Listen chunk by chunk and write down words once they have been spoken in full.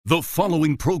The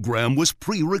following program was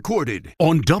pre-recorded.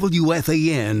 On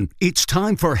WFAN, it's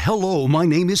time for Hello, My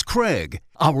Name is Craig,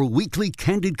 our weekly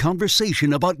candid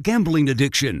conversation about gambling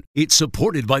addiction. It's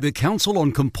supported by the Council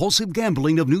on Compulsive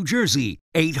Gambling of New Jersey,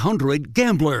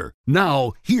 800-GAMBLER.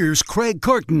 Now, here's Craig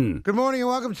Carton. Good morning and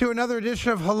welcome to another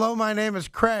edition of Hello, My Name is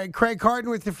Craig. Craig Carton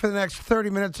with you for the next 30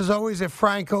 minutes. As always, a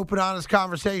frank, open, honest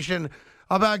conversation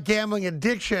about gambling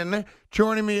addiction.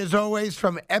 Joining me as always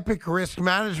from Epic Risk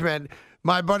Management,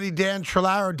 my buddy Dan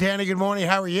Trillaro. Danny, good morning.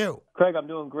 How are you? Craig, I'm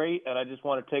doing great, and I just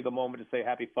want to take a moment to say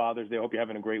Happy Father's Day. I hope you're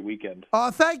having a great weekend.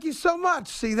 Oh, thank you so much.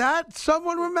 See that?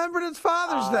 Someone remembered it's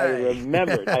Father's Day. I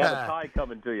remembered. I have a tie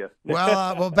coming to you.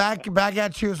 Well, back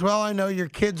at you as well. I know your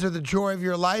kids are the joy of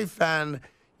your life, and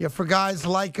for guys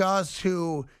like us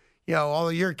who, although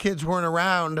your kids weren't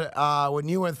around when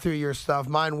you went through your stuff,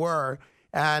 mine were,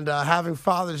 and having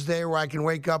Father's Day where I can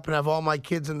wake up and have all my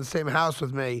kids in the same house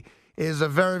with me is a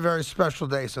very, very special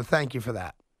day, so thank you for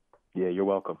that. Yeah, you're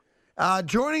welcome.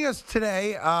 Joining us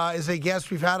today is a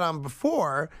guest we've had on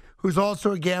before who's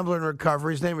also a gambler in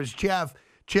recovery. His name is Jeff.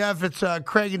 Jeff, it's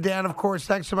Craig and Dan, of course.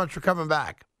 Thanks so much for coming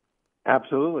back.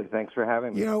 Absolutely. Thanks for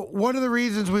having me. One of the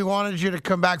reasons we wanted you to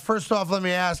come back, first off, let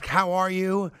me ask, how are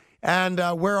you, and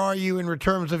where are you in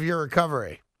terms of your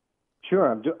recovery?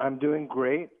 Sure. I'm doing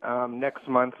great. Next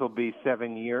month will be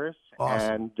 7 years.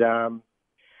 Awesome. And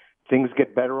things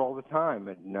get better all the time,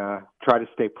 and try to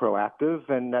stay proactive,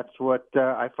 and that's what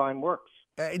I find works.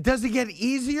 Does it get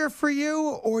easier for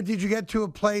you, or did you get to a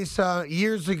place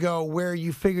years ago where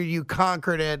you figured you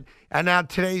conquered it, and now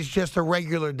today's just a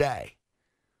regular day?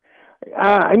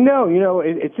 No,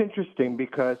 it's interesting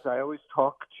because I always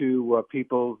talk to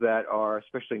people that are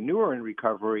especially newer in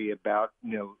recovery about,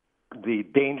 the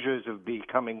dangers of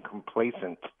becoming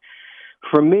complacent.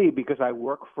 For me, because I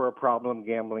work for a problem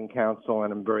gambling council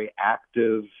and I'm very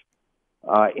active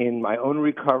in my own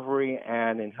recovery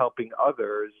and in helping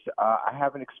others, I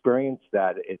haven't experienced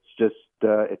that. It's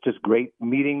just great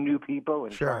meeting new people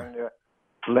and trying to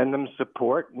lend them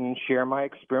support and share my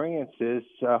experiences.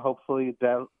 Hopefully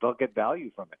they'll get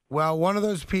value from it. Well, one of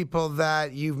those people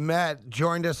that you've met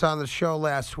joined us on the show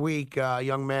last week, a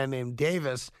young man named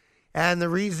Davis. And the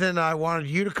reason I wanted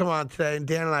you to come on today, and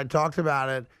Dan and I talked about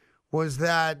it, was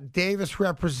that Davis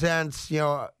represents,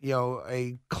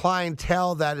 a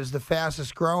clientele that is the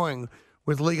fastest growing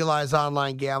with legalized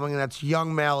online gambling, and that's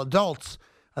young male adults.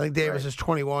 I think Davis is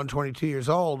 21, 22 years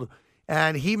old.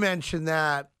 And he mentioned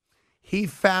that he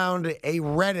found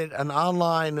an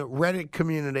online Reddit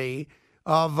community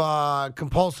of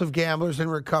compulsive gamblers in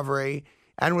recovery.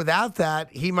 And without that,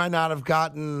 he might not have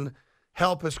gotten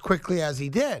help as quickly as he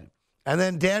did. And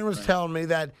then Dan was telling me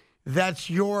that that's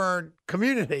your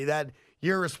community, that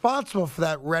you're responsible for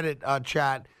that Reddit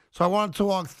chat. So I wanted to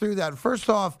walk through that. First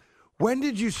off, when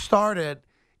did you start it?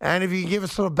 And if you can give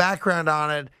us a little background on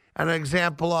it and an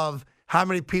example of how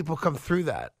many people come through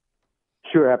that.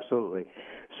 Sure, absolutely.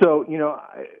 So,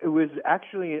 it was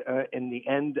actually in the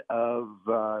end of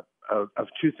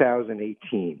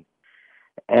 2018.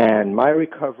 And my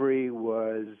recovery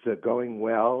was going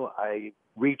well. I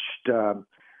reached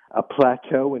a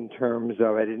plateau in terms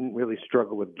of I didn't really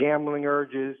struggle with gambling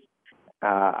urges.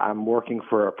 I'm working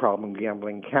for a problem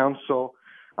gambling council.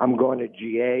 I'm going to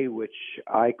GA, which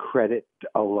I credit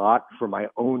a lot for my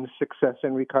own success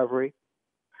in recovery.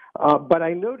 But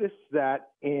I noticed that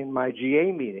in my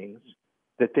GA meetings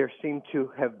that there seemed to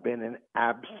have been an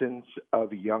absence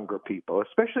of younger people,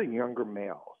 especially younger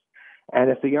males.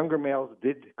 And if the younger males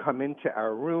did come into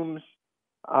our rooms,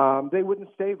 they wouldn't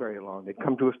stay very long. They'd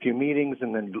come to a few meetings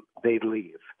and then they'd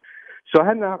leave. So I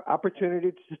had an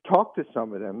opportunity to talk to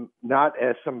some of them, not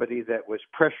as somebody that was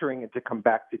pressuring it to come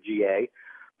back to GA,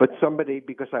 but somebody,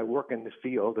 because I work in the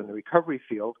field, in the recovery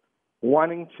field,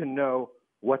 wanting to know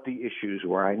what the issues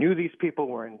were. I knew these people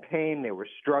were in pain, they were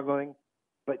struggling,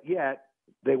 but yet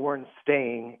they weren't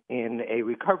staying in a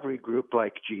recovery group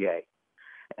like GA.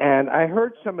 And I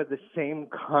heard some of the same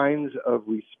kinds of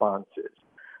responses.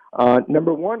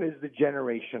 Number one is the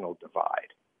generational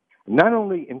divide, not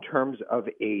only in terms of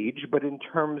age, but in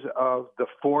terms of the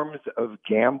forms of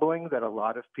gambling that a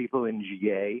lot of people in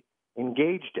GA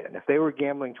engaged in. If they were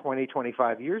gambling 20,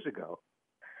 25 years ago,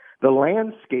 the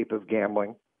landscape of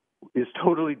gambling is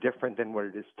totally different than what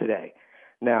it is today.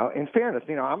 Now, in fairness,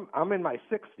 I'm in my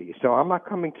 60s, so I'm not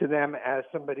coming to them as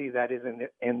somebody that is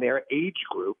in their age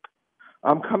group.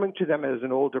 I'm coming to them as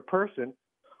an older person,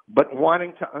 but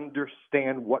wanting to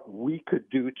understand what we could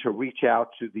do to reach out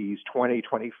to these 20,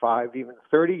 25, even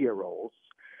 30-year-olds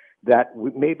that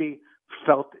maybe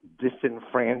felt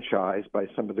disenfranchised by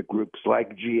some of the groups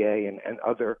like GA and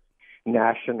other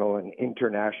national and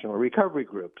international recovery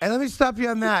groups. And let me stop you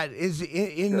on that. Is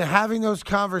in Sure. having those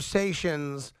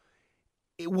conversations,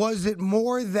 was it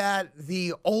more that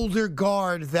the older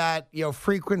guard that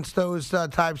frequents those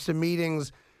types of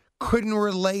meetings couldn't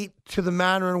relate to the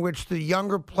manner in which the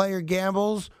younger player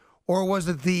gambles, or was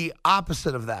it the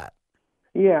opposite of that?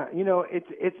 Yeah,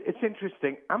 it's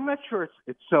interesting. I'm not sure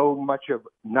it's so much of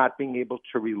not being able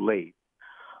to relate,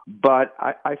 but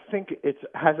I think it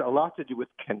has a lot to do with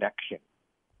connection.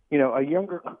 A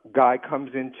younger guy comes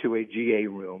into a GA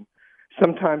room.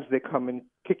 Sometimes they come in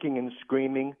kicking and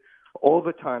screaming. All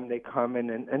the time they come in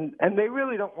and they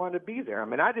really don't want to be there. I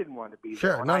mean, I didn't want to be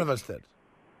there. Sure, none of us did.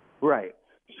 Right.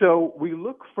 So we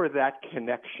look for that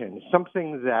connection,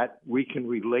 something that we can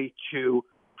relate to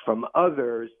from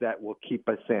others that will keep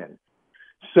us in.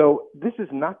 So this is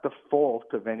not the fault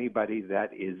of anybody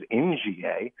that is in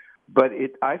GA, but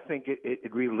I think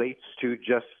it relates to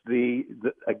just the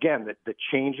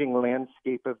changing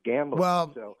landscape of gambling.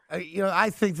 Well, I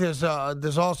think there's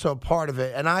also a part of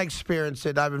it, and I experienced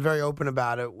it. I've been very open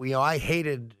about it. I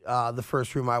hated the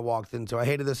first room I walked into. I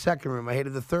hated the second room. I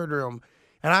hated the third room.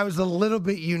 And I was a little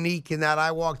bit unique in that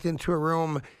I walked into a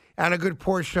room and a good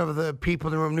portion of the people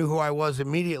in the room knew who I was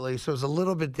immediately. So it was a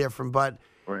little bit different. But,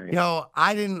 right.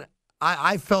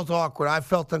 I felt awkward. I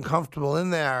felt uncomfortable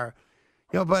in there.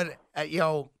 But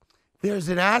there's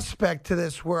an aspect to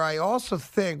this where I also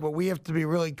think what we have to be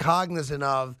really cognizant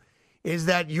of is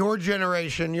that your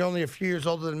generation, you're only a few years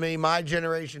older than me, my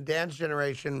generation, Dan's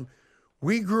generation,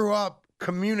 we grew up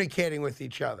communicating with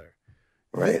each other.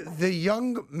 Right. The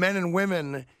young men and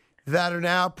women that are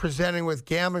now presenting with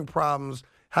gambling problems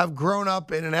have grown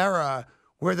up in an era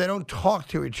where they don't talk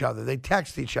to each other. They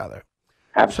text each other.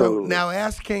 Absolutely. So now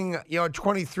asking, a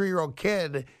 23-year-old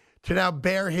kid to now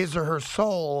bare his or her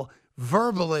soul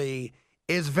verbally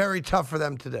is very tough for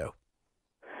them to do.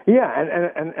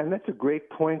 Yeah, and that's a great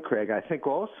point, Craig. I think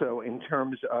also in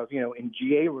terms of, in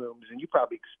GA rooms, and you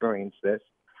probably experienced this,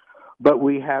 but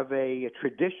we have a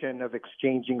tradition of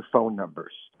exchanging phone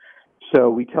numbers.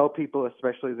 So we tell people,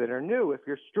 especially that are new, if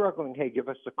you're struggling, hey, give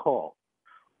us a call.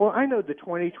 Well, I know the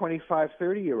 20, 25,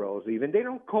 30-year-olds even, they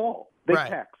don't call. They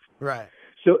text. Right.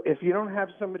 So if you don't have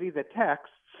somebody that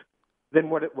texts, then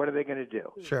what are they going to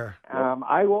do? Sure.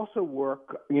 I also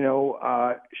work,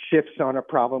 shifts on a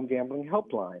problem gambling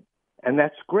helpline, and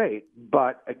that's great.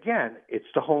 But again, it's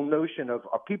the whole notion of,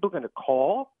 are people going to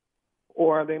call,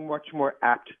 or are they much more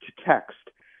apt to text?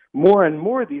 More and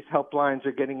more, these helplines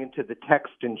are getting into the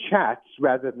text and chats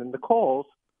rather than the calls,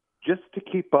 just to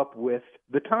keep up with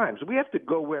the times. We have to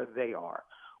go where they are.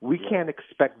 We can't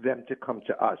expect them to come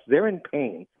to us. They're in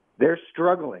pain. They're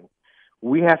struggling.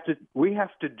 We have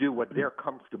to do what they're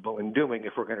comfortable in doing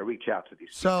if we're going to reach out to these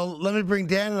people. So let me bring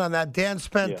Dan in on that. Dan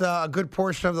spent a good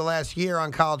portion of the last year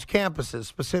on college campuses,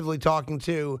 specifically talking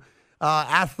to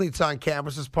athletes on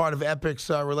campus as part of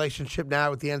Epic's relationship now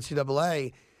with the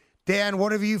NCAA. Dan,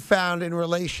 what have you found in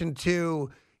relation to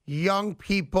young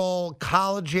people,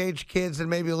 college-age kids,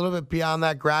 and maybe a little bit beyond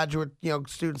that, graduate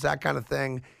students, that kind of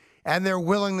thing, and their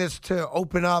willingness to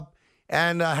open up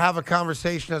and have a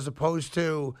conversation as opposed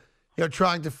to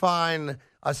trying to find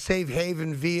a safe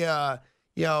haven via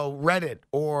Reddit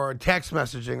or text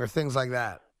messaging or things like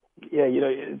that? Yeah,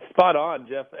 it's spot on,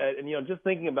 Jeff. And, just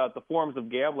thinking about the forms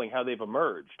of gambling, how they've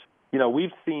emerged.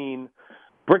 We've seen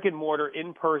brick and mortar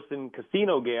in-person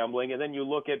casino gambling, and then you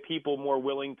look at people more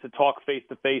willing to talk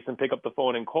face-to-face and pick up the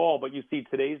phone and call. But you see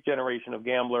today's generation of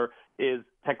gambler is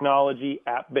technology,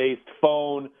 app-based,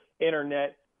 phone,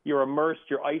 internet. You're immersed,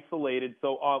 you're isolated.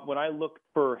 So when I look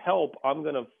for help, I'm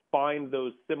going to find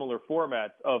those similar formats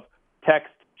of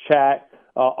text, chat,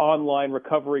 online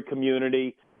recovery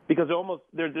community, because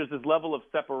there's this level of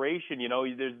separation.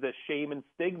 There's this shame and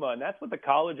stigma, and that's what the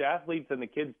college athletes and the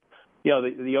kids,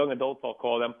 the young adults, I'll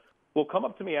call them, will come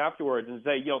up to me afterwards and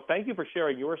say, thank you for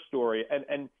sharing your story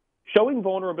and showing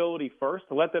vulnerability first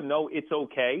to let them know it's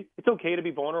okay. It's okay to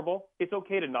be vulnerable. It's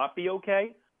okay to not be okay.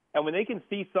 And when they can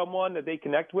see someone that they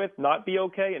connect with not be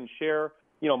okay and share,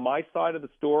 my side of the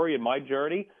story and my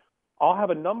journey, I'll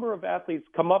have a number of athletes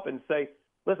come up and say,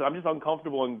 listen, I'm just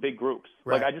uncomfortable in big groups.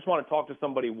 Right. Like, I just want to talk to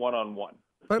somebody one-on-one.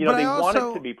 But they want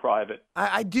it to be private.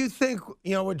 I do think,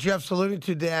 what Jeff's alluding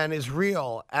to, Dan, is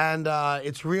real. And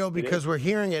it's real because we're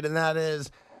hearing it, and that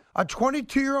is a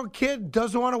 22-year-old kid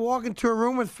doesn't want to walk into a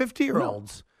room with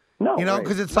 50-year-olds. No,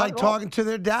 because it's like talking to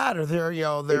their dad or their,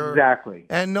 Exactly.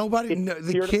 And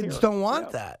the kids don't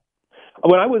want that.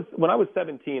 When I was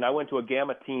 17, I went to a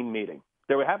Gamma Teen meeting.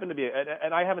 There happened to be,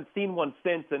 and I haven't seen one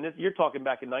since, and you're talking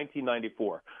back in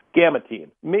 1994, Gamma Team.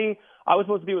 Me, I was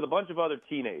supposed to be with a bunch of other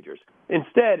teenagers.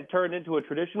 Instead, it turned into a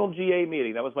traditional GA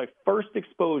meeting. That was my first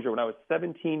exposure when I was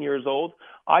 17 years old.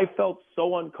 I felt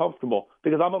so uncomfortable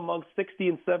because I'm amongst 60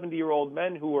 and 70-year-old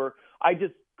men I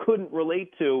just couldn't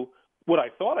relate to what I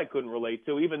thought I couldn't relate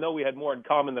to, even though we had more in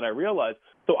common than I realized.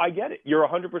 So I get it. You're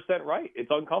 100% right. It's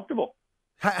uncomfortable.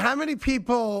 How many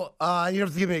people, you don't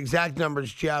have to give me exact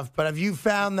numbers, Jeff, but have you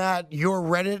found that your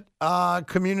Reddit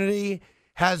community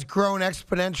has grown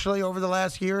exponentially over the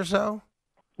last year or so?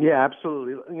 Yeah,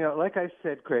 absolutely. Like I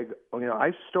said, Craig,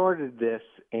 I started this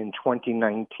in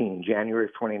 2019, January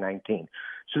of 2019.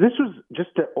 So this was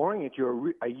just to orient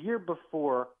you a year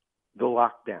before the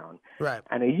lockdown. Right.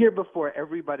 And a year before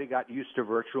everybody got used to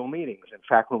virtual meetings. In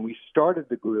fact, when we started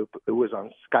the group, it was on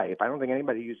Skype. I don't think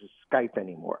anybody uses Skype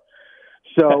anymore.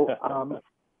 So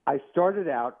I started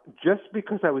out just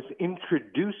because I was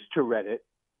introduced to Reddit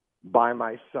by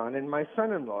my son and my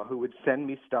son-in-law, who would send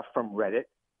me stuff from Reddit,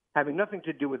 having nothing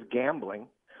to do with gambling.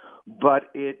 But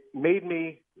it made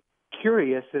me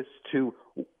curious as to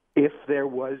if there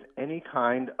was any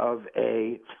kind of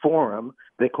a forum,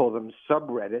 they call them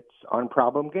subreddits, on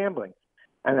problem gambling.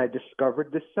 And I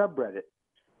discovered this subreddit.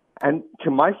 And to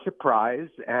my surprise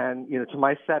and, to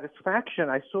my satisfaction,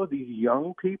 I saw these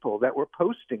young people that were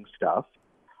posting stuff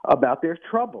about their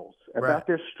troubles, about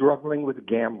their struggling with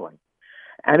gambling.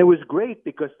 And it was great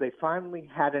because they finally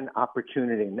had an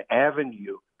opportunity, an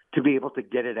avenue to be able to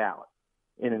get it out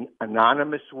in an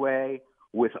anonymous way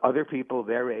with other people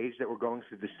their age that were going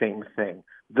through the same thing.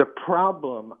 The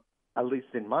problem, at least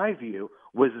in my view,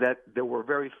 was that there were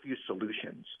very few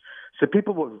solutions. So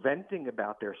people were venting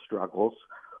about their struggles,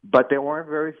 but there weren't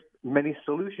very many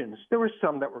solutions. There were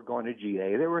some that were going to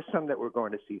GA. There were some that were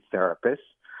going to see therapists,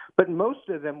 but most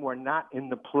of them were not in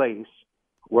the place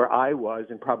where I was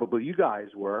and probably you guys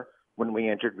were when we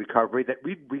entered recovery, that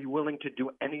we'd be willing to do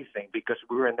anything because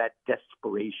we were in that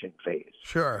desperation phase.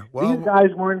 Sure. Well, these guys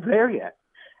weren't there yet.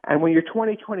 And when you're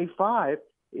 20, 25,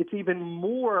 it's even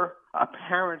more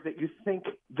apparent that you think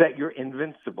that you're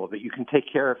invincible, that you can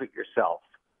take care of it yourself.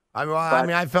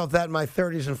 I felt that in my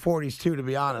 30s and 40s, too, to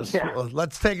be honest. Yeah. Well,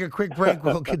 let's take a quick break.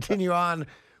 We'll continue on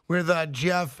with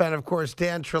Jeff and, of course,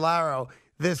 Dan Trillaro.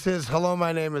 This is Hello,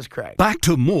 My Name is Craig. Back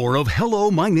to more of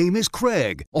Hello, My Name is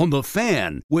Craig on The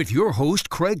Fan with your host,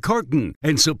 Craig Carton,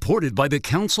 and supported by the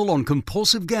Council on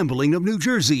Compulsive Gambling of New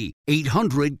Jersey,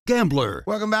 800-GAMBLER.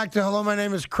 Welcome back to Hello, My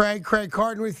Name is Craig. Craig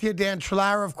Carton with you. Dan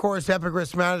Trillaro, of course, Epic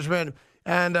Risk Management,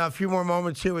 and a few more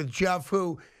moments here with Jeff,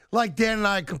 who, like Dan and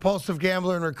I, compulsive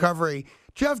gambler in recovery.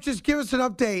 Jeff, just give us an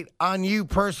update on you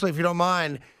personally, if you don't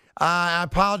mind. I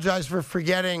apologize for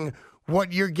forgetting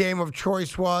what your game of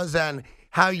choice was and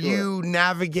how you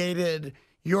navigated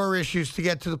your issues to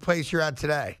get to the place you're at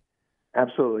today.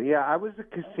 Absolutely. Yeah, I was a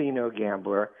casino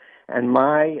gambler, and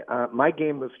my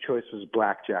game of choice was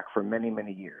blackjack for many,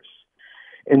 many years,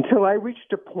 until I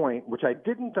reached a point, which I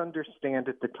didn't understand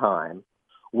at the time,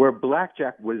 where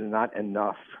blackjack was not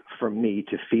enough for me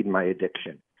to feed my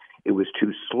addiction. It was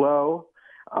too slow.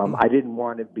 I didn't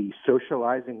want to be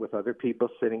socializing with other people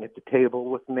sitting at the table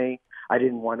with me. I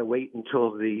didn't want to wait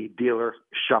until the dealer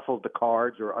shuffled the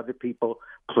cards or other people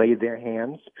played their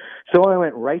hands. So I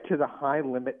went right to the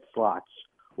high-limit slots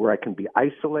where I can be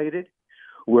isolated,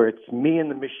 where it's me and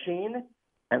the machine,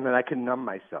 and then I can numb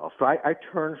myself. So I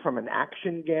turned from an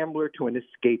action gambler to an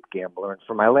escape gambler. And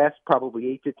for my last probably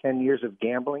 8 to 10 years of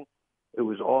gambling, it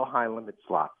was all high-limit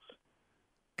slots.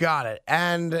 Got it.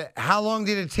 And how long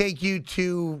did it take you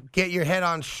to get your head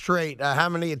on straight? How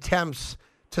many attempts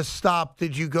to stop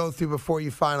did you go through before you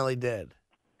finally did?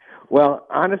 Well,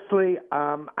 honestly,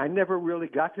 I never really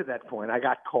got to that point. I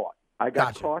got caught. I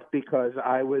got caught because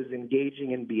I was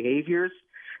engaging in behaviors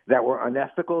that were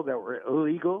unethical, that were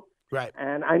illegal. Right.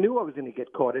 And I knew I was going to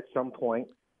get caught at some point.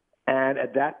 And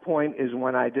at that point is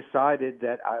when I decided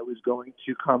that I was going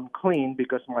to come clean,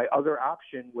 because my other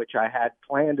option, which I had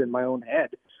planned in my own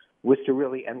head, was to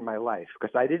really end my life,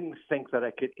 because I didn't think that I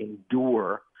could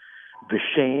endure the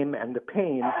shame and the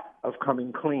pain of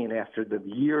coming clean after the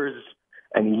years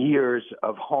and years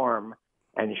of harm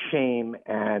and shame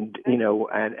and,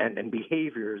 and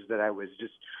behaviors that I was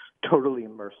just totally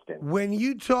immersed in. When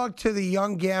you talk to the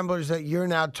young gamblers that you're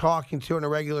now talking to on a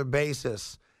regular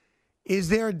basis, is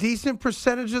there a decent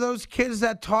percentage of those kids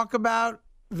that talk about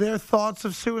their thoughts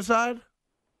of suicide?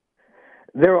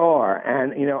 There are.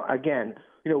 And, again,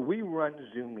 we run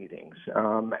Zoom meetings,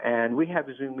 and we have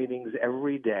Zoom meetings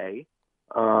every day,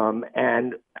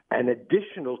 and an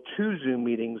additional 2 Zoom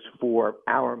meetings for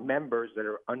our members that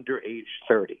are under age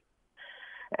 30.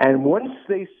 And once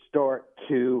they start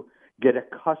to get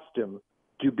accustomed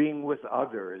to being with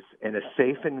others in a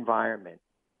safe environment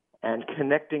and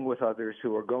connecting with others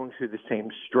who are going through the same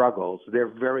struggles, they're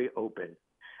very open.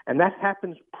 And that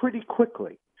happens pretty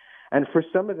quickly. And for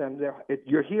some of them,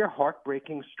 you hear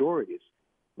heartbreaking stories.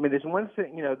 I mean, there's one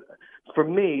thing, for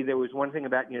me, there was one thing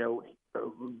about,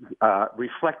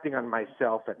 reflecting on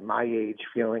myself at my age,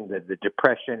 feeling the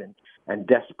depression and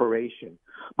desperation.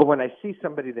 But when I see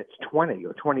somebody that's 20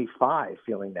 or 25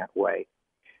 feeling that way,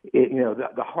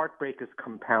 the heartbreak is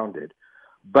compounded.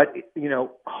 But,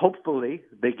 hopefully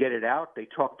they get it out. They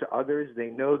talk to others. They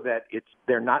know that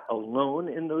they're not alone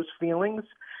in those feelings.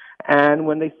 And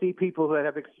when they see people that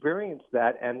have experienced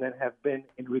that and then have been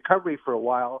in recovery for a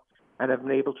while and have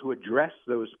been able to address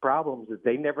those problems that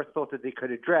they never thought that they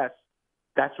could address,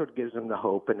 that's what gives them the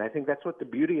hope. And I think that's what the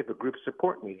beauty of a group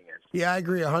support meeting is. Yeah, I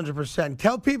agree 100%.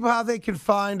 Tell people how they can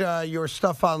find your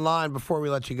stuff online before we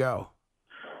let you go.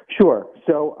 Sure.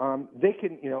 So they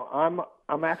can,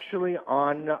 I'm actually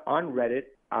on Reddit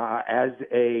as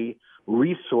a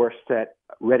resource that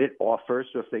Reddit offers.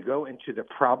 So if they go into the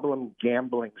problem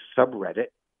gambling subreddit,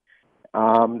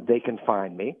 they can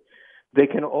find me. They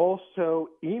can also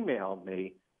email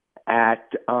me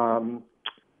at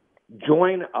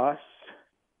join us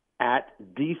at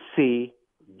dcgp.org.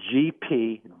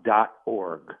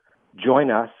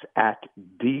 Join us at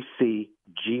dcgp.org.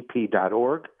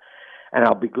 And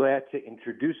I'll be glad to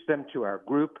introduce them to our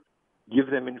group, give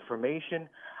them information.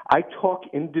 I talk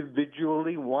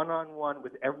individually, one-on-one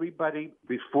with everybody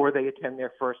before they attend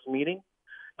their first meeting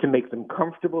to make them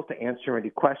comfortable, to answer any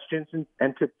questions,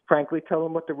 and to frankly tell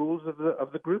them what the rules of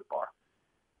the group are.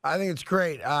 I think it's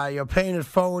great. You're paying it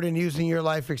forward and using your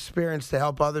life experience to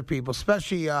help other people,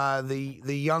 especially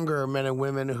the younger men and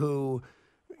women who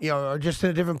are just in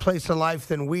a different place in life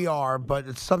than we are, but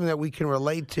it's something that we can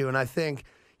relate to. And I think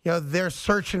they're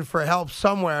searching for help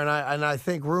somewhere, and I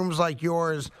think rooms like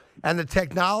yours and the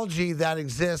technology that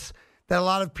exists that a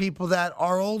lot of people that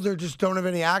are older just don't have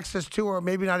any access to or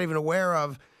maybe not even aware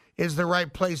of is the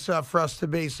right place for us to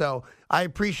be. So I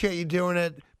appreciate you doing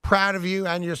it. Proud of you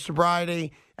and your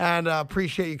sobriety, and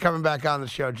appreciate you coming back on the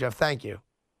show, Jeff. Thank you.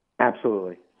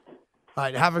 Absolutely. All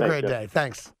right, have a great day.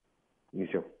 Thanks. You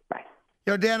too. Bye.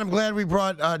 Dan, I'm glad we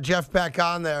brought Jeff back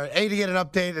on there. A, to get an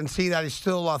update and see that he's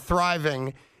still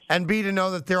thriving, and B, to know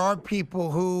that there are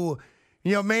people who,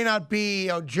 may not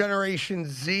be Generation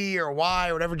Z or Y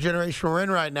or whatever generation we're in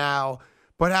right now,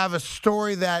 but have a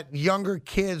story that younger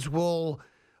kids will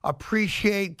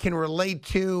appreciate, can relate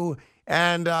to,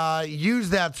 and use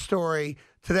that story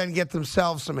to then get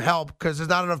themselves some help, because there's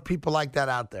not enough people like that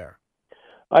out there.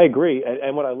 I agree.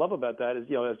 And what I love about that is,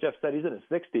 as Jeff said, he's in his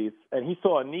 60s, and he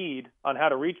saw a need on how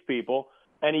to reach people,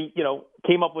 and he,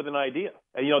 came up with an idea.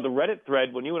 And, the Reddit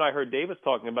thread, when you and I heard Davis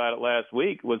talking about it last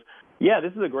week, was,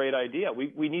 this is a great idea.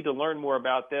 We need to learn more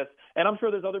about this. And I'm sure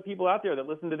there's other people out there that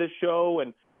listen to this show,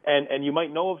 and you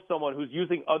might know of someone who's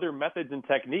using other methods and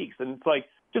techniques. And it's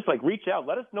just reach out.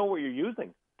 Let us know what you're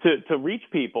using to reach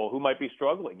people who might be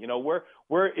struggling.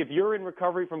 Where if you're in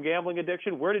recovery from gambling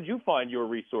addiction, where did you find your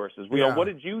resources? What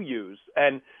did you use?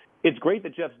 And it's great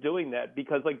that Jeff's doing that,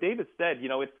 because like David said,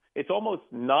 it's almost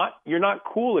you're not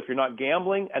cool if you're not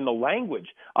gambling. And the language,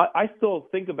 I still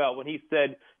think about when he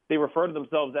said they refer to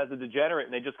themselves as a degenerate,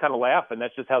 and they just kind of laugh, and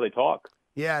that's just how they talk.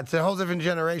 Yeah, it's a whole different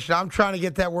generation. I'm trying to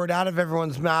get that word out of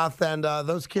everyone's mouth, and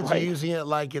those kids are using it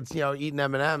like it's, eating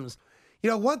M&Ms.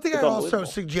 One thing I also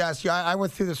suggest, I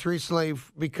went through this recently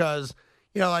because,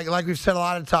 like we've said a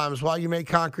lot of times, while you may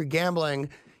conquer gambling,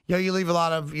 you leave a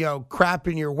lot of, crap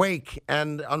in your wake.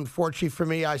 And unfortunately for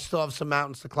me, I still have some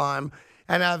mountains to climb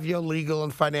and have, legal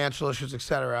and financial issues, et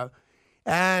cetera.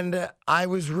 And I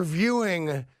was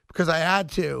reviewing, because I had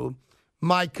to,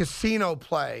 my casino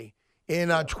play in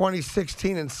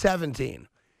 2016 and 17.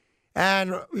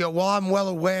 And, while I'm well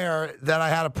aware that I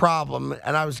had a problem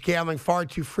and I was gambling far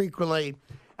too frequently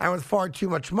and with far too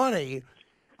much money,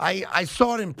 I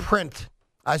saw it in print.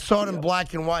 I saw it in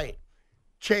black and white,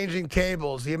 changing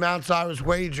tables, the amounts I was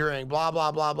wagering, blah,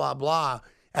 blah, blah, blah, blah.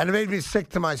 And it made me sick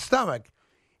to my stomach.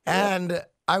 And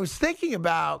I was thinking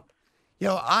about,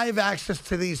 I have access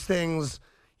to these things,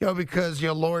 because,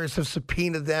 lawyers have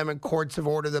subpoenaed them and courts have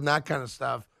ordered them, that kind of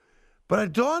stuff. But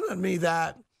it dawned on me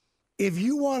that if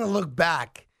you want to look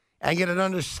back and get an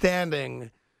understanding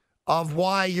of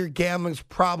why your gambling's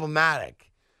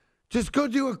problematic, just go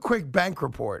do a quick bank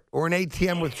report or an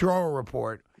ATM withdrawal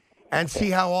report and see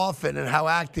how often and how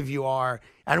active you are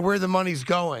and where the money's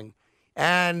going.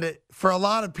 And for a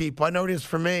lot of people, I know it is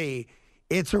for me,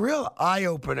 it's a real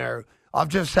eye-opener of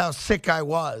just how sick I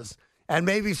was. And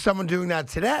maybe someone doing that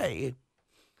today,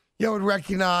 would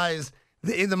recognize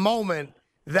in the moment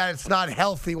that it's not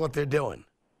healthy what they're doing.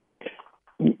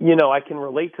 You know, I can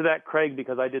relate to that, Craig,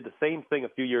 because I did the same thing a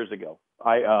few years ago.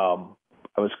 I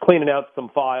was cleaning out some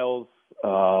files,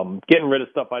 getting rid of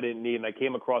stuff I didn't need, and I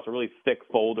came across a really thick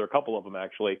folder, a couple of them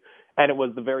actually, and it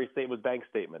was it was bank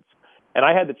statements. And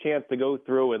I had the chance to go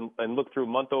through and look through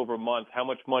month over month how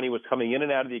much money was coming in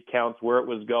and out of the accounts, where it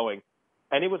was going.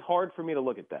 And it was hard for me to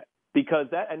look at that because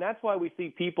that's why we see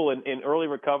people in early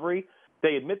recovery.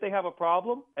 They admit they have a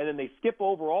problem, and then they skip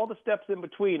over all the steps in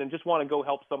between and just want to go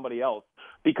help somebody else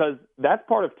because that's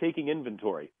part of taking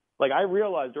inventory. Like I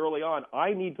realized early on,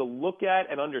 I need to look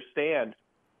at and understand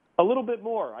a little bit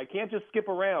more. I can't just skip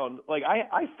around. Like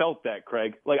I felt that,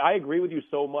 Craig. Like I agree with you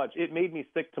so much. It made me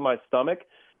sick to my stomach.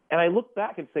 And I look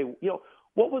back and say,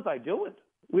 what was I doing?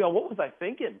 What was I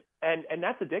thinking? And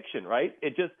that's addiction, right?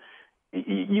 It just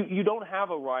you don't have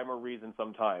a rhyme or reason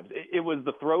sometimes. It was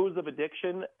the throes of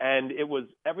addiction, and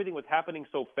everything was happening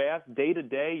so fast, day to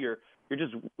day. You're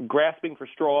just grasping for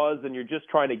straws, and you're just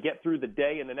trying to get through the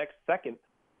day and the next second.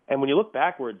 And when you look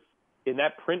backwards in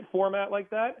that print format like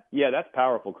that, yeah, that's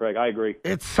powerful, Craig. I agree.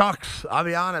 It sucks. I'll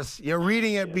be honest. You're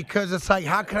reading it because it's like,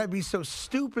 how could I be so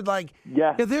stupid? Like,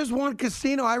 there's one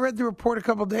casino. I read the report a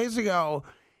couple of days ago,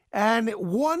 and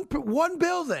one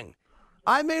building,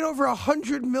 I made over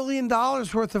 $100 million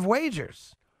worth of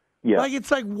wagers. Yeah. Like, it's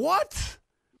like, what?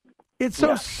 It's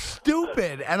so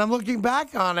stupid. And I'm looking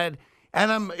back on it,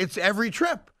 and it's every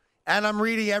trip. And I'm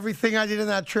reading everything I did in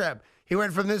that trip. He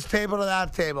went from this table to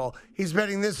that table. He's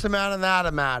betting this amount and that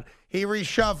amount. He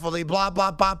reshuffled. He blah,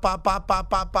 blah, blah, blah, blah, blah,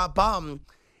 blah, blah, blah. And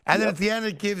then at the end,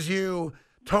 it gives you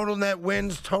total net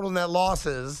wins, total net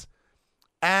losses.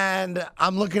 And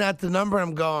I'm looking at the number, and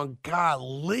I'm going,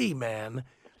 golly, man.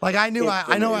 Like, I know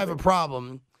I have a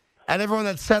problem. And everyone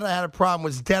that said I had a problem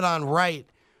was dead on right.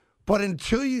 But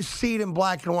until you see it in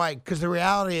black and white, because the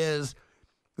reality is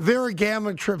there are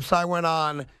gambling trips I went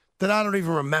on that I don't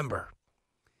even remember.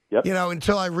 Yep.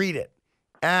 Until I read it.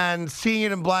 And seeing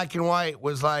it in black and white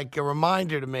was like a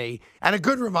reminder to me, and a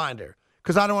good reminder,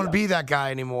 because I don't want to be that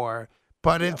guy anymore.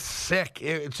 But it's sick.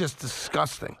 It's just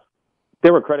disgusting.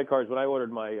 There were credit cards when I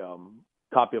ordered my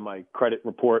copy of my credit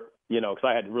report, because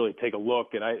I had to really take a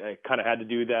look, and I kind of had to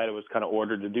do that. It was kind of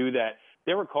ordered to do that.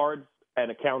 There were cards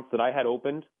and accounts that I had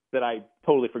opened that I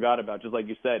totally forgot about, just like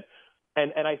you said.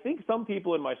 And I think some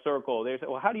people in my circle, they say,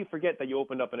 well, how do you forget that you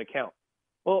opened up an account?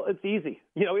 Well, it's easy.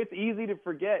 It's easy to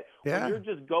forget when you're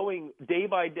just going day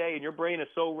by day and your brain is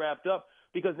so wrapped up.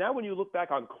 Because now when you look back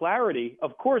on clarity,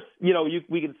 of course, we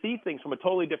can see things from a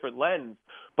totally different lens.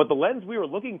 But the lens we were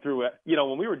looking through,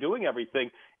 when we were doing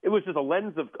everything, it was just a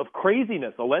lens of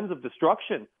craziness, a lens of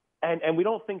destruction. And we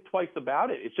don't think twice about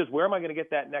it. It's just, where am I going to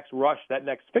get that next rush, that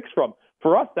next fix from?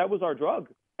 For us, that was our drug.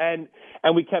 And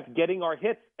we kept getting our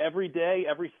hits every day,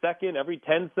 every second, every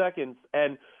 10 seconds.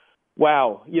 And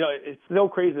wow, it's so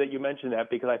crazy that you mentioned that,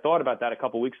 because I thought about that a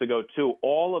couple of weeks ago too.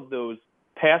 All of those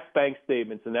past bank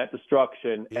statements and that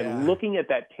destruction, and looking at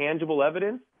that tangible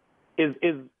evidence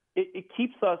it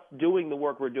keeps us doing the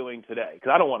work we're doing today,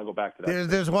 because I don't want to go back to that.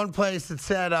 There's one place that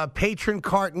said patron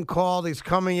Carton called. He's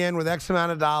coming in with X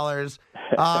amount of dollars,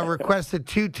 requested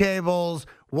 2 tables,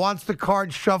 wants the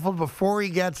card shuffled before he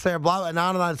gets there, blah, and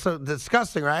on and on. It's so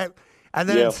disgusting, right? And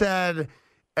then it said,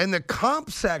 in the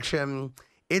comp section,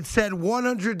 it said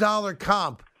 $100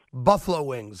 comp, Buffalo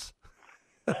Wings.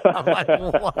 I'm like,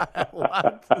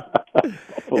 what?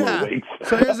 Wings.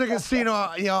 So here's a casino,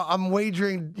 I'm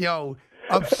wagering,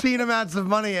 obscene amounts of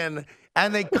money in,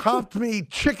 and they comped me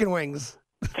chicken wings.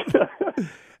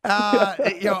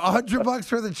 $100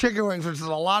 for the chicken wings, which is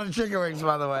a lot of chicken wings,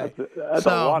 by the way. That's a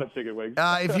lot of chicken wings.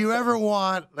 If you ever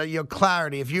want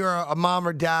clarity, if you're a mom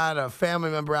or dad, a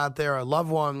family member out there, a loved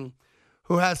one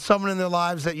who has someone in their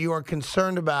lives that you are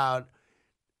concerned about,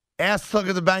 ask to look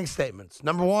at the bank statements.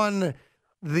 Number one,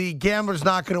 the gambler's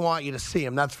not going to want you to see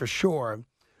them, that's for sure.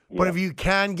 But if you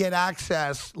can get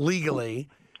access legally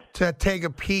to take a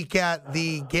peek at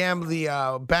the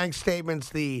bank statements,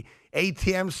 the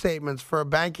ATM statements for a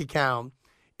bank account,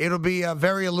 it'll be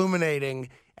very illuminating,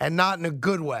 and not in a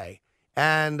good way.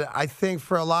 And I think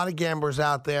for a lot of gamblers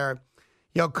out there,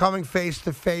 coming face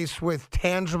to face with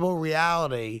tangible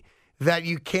reality that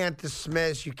you can't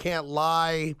dismiss, you can't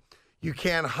lie, you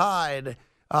can't hide,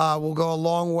 will go a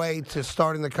long way to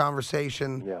starting the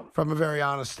conversation from a very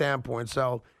honest standpoint.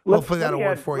 So hopefully that'll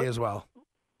work for you as well.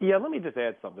 Yeah, let me just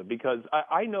add something, because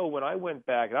I know when I went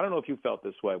back, and I don't know if you felt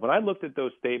this way, when I looked at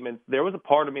those statements, there was a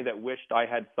part of me that wished I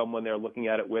had someone there looking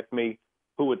at it with me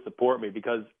who would support me,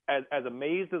 because as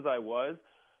amazed as I was,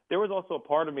 there was also a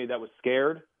part of me that was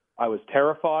scared. I was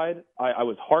terrified. I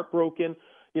was heartbroken.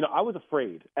 I was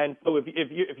afraid. And so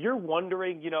if you're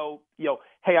wondering,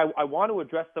 hey, I want to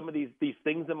address some of these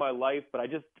things in my life, but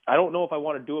I don't know if I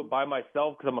want to do it by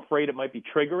myself because I'm afraid it might be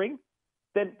triggering,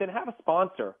 then have a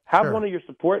sponsor. Have Sure. one of your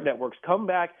support networks come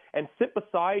back and sit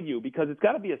beside you, because it's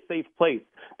got to be a safe place.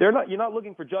 You're not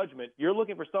looking for judgment. You're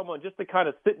looking for someone just to kind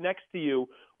of sit next to you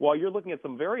while you're looking at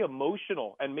some very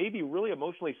emotional and maybe really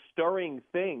emotionally stirring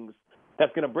things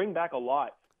that's going to bring back a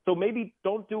lot. So maybe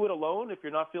don't do it alone if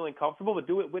you're not feeling comfortable, but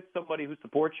do it with somebody who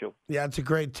supports you. Yeah, it's a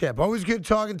great tip. Always good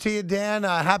talking to you, Dan.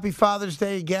 Happy Father's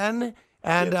Day again.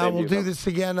 And Yeah, we'll you, do brother. this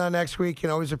again next week,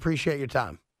 and always appreciate your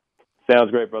time.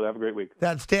 Sounds great, brother. Have a great week.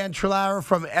 That's Dan Trillauer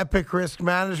from Epic Risk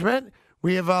Management.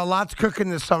 We have lots cooking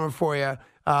this summer for you.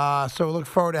 So we look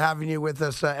forward to having you with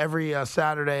us every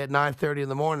Saturday at 9:30 in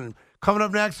the morning. Coming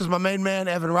up next is my main man,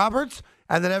 Evan Roberts.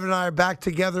 And then Evan and I are back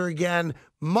together again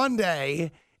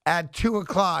Monday at 2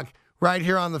 o'clock right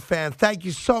here on The Fan. Thank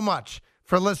you so much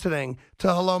for listening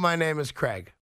to Hello, My Name is Craig.